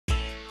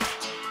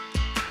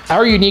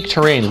Our unique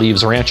terrain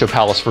leaves Rancho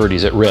Palos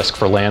Verdes at risk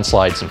for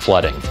landslides and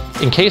flooding.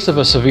 In case of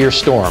a severe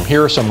storm,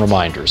 here are some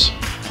reminders.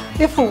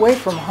 If away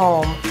from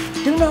home,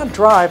 do not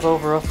drive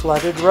over a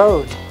flooded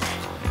road.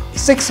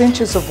 6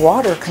 inches of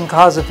water can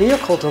cause a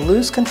vehicle to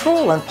lose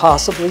control and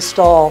possibly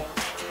stall.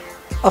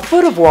 A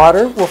foot of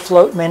water will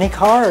float many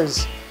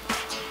cars.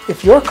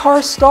 If your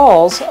car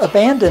stalls,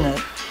 abandon it,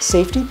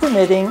 safety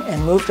permitting,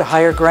 and move to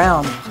higher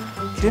ground.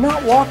 Do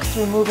not walk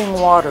through moving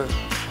water.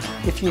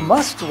 If you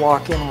must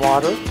walk in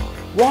water,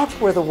 walk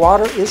where the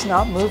water is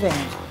not moving.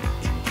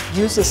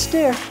 Use a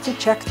stick to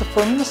check the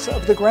firmness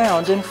of the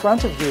ground in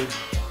front of you.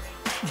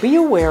 Be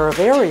aware of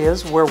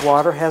areas where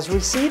water has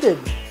receded.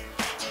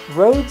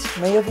 Roads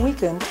may have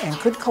weakened and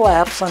could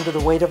collapse under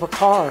the weight of a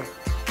car.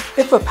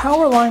 If a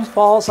power line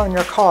falls on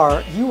your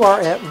car, you are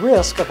at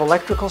risk of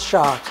electrical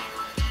shock.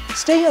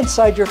 Stay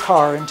inside your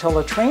car until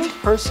a trained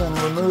person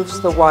removes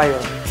the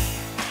wire.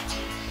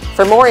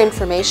 For more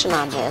information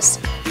on this,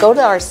 go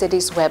to our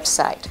city's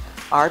website,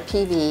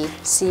 rpvca.gov.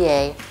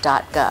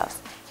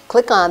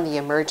 Click on the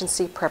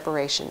Emergency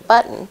Preparation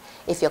button.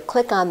 If you'll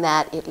click on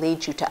that, it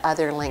leads you to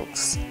other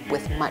links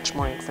with much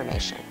more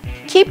information.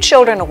 Keep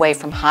children away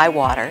from high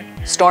water,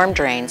 storm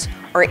drains,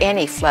 or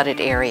any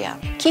flooded area.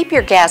 Keep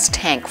your gas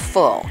tank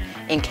full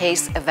in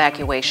case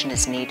evacuation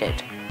is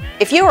needed.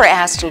 If you are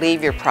asked to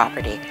leave your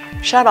property,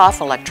 shut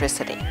off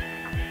electricity.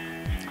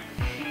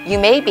 You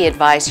may be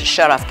advised to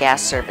shut off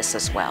gas service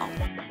as well.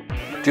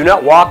 Do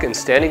not walk in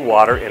standing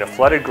water in a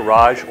flooded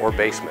garage or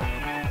basement.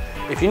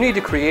 If you need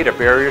to create a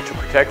barrier to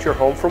protect your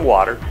home from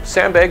water,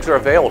 sandbags are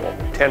available,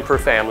 10 per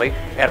family,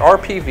 at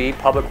RPV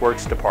Public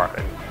Works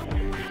Department.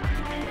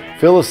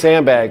 Fill the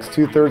sandbags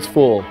 2/3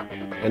 full,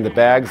 and the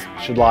bags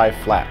should lie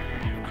flat.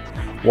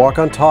 Walk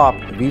on top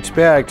of each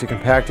bag to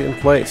compact it in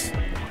place.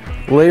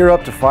 Layer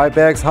up to 5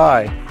 bags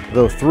high,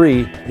 though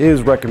 3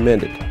 is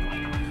recommended.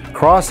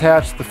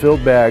 Cross-hatch the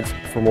filled bags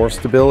for more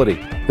stability.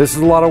 This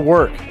is a lot of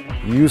work.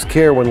 Use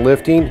care when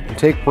lifting and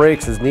take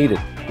breaks as needed.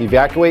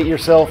 Evacuate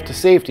yourself to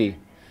safety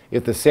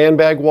if the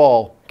sandbag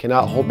wall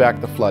cannot hold back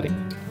the flooding.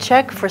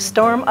 Check for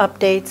storm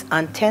updates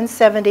on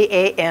 1070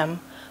 AM,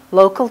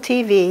 local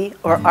TV,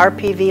 or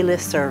RPV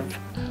listserv.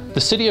 The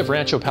City of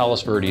Rancho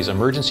Palos Verdes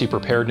Emergency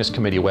Preparedness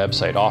Committee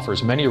website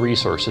offers many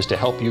resources to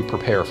help you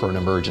prepare for an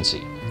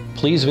emergency.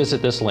 Please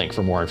visit this link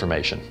for more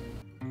information.